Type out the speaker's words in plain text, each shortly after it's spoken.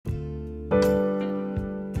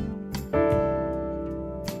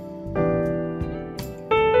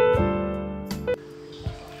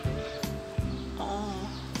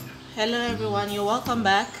Hello everyone, you're welcome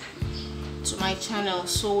back to my channel.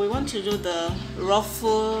 So we want to do the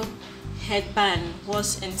ruffle headband.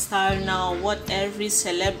 What's in style now, what every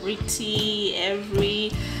celebrity,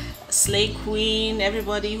 every slay queen,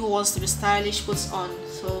 everybody who wants to be stylish puts on.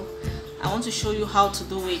 So I want to show you how to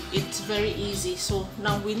do it. It's very easy. So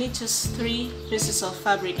now we need just 3 pieces of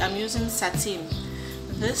fabric. I'm using satin.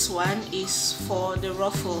 This one is for the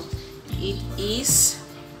ruffle. It is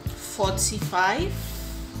 46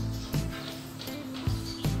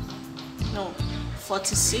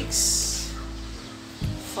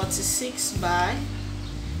 by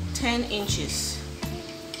 10 inches.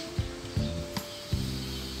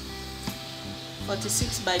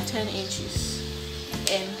 46 by 10 inches.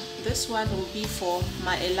 And this one will be for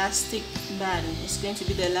my elastic band. It's going to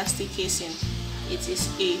be the elastic casing. It is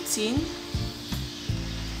 18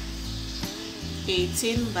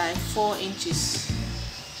 by 4 inches.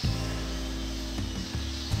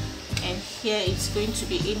 And here it's going to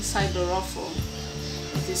be inside the ruffle.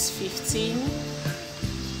 It is 15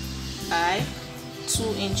 by 2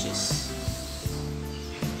 inches.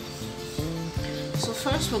 So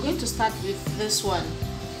first we're going to start with this one,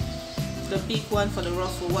 the big one for the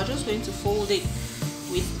ruffle. We're just going to fold it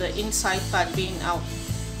with the inside part being out,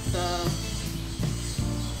 the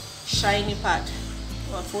shiny part.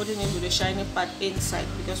 We're folding it with the shiny part inside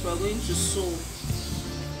because we're going to sew.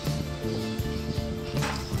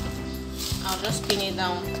 I'll just pin it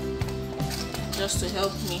down just to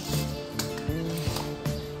help me.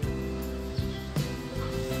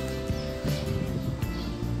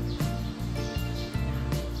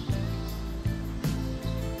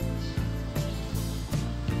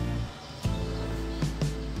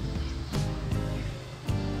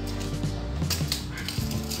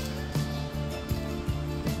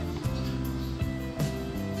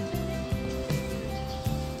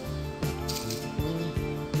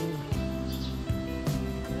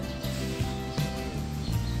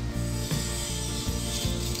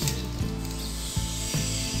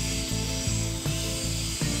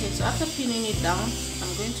 So after pinning it down,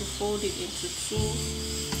 I'm going to fold it into 2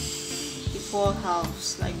 equal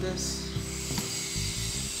halves like this.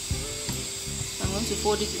 I'm going to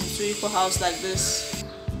fold it into 2 equal halves like this.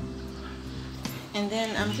 And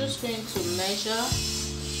then I'm just going to measure.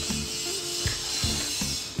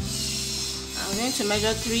 I'm going to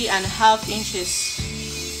measure 3.5 inches.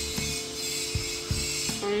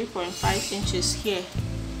 3.5 inches here.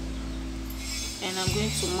 And I'm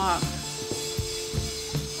going to mark.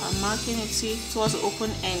 I'm marking it, see, towards the open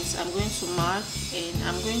ends. I'm going to mark and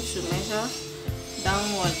I'm going to measure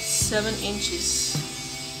downwards 7 inches.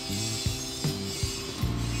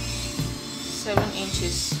 7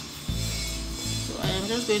 inches. So I am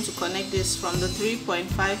just going to connect this from the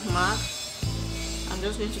 3.5 mark. I'm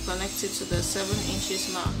just going to connect it to the 7 inches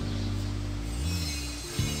mark.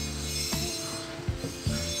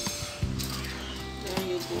 There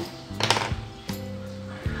you go.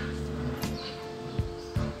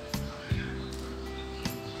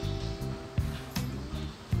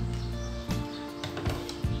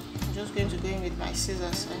 Going to go in with my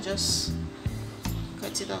scissors and just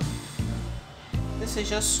cut it off. This is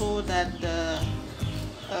just so that the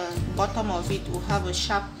bottom of it will have a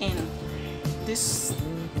sharp end. This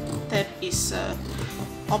step is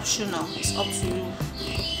optional, it's up to you.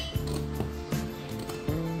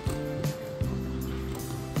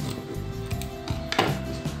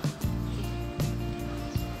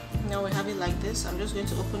 Now we have it like this. I'm just going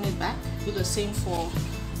to open it back. Do the same for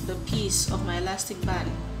the piece of my elastic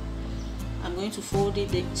band. I'm going to fold it,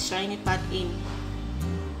 the shiny part in.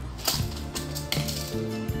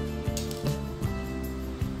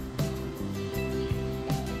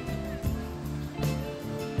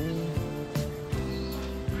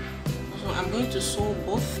 So I'm going to sew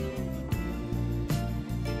both.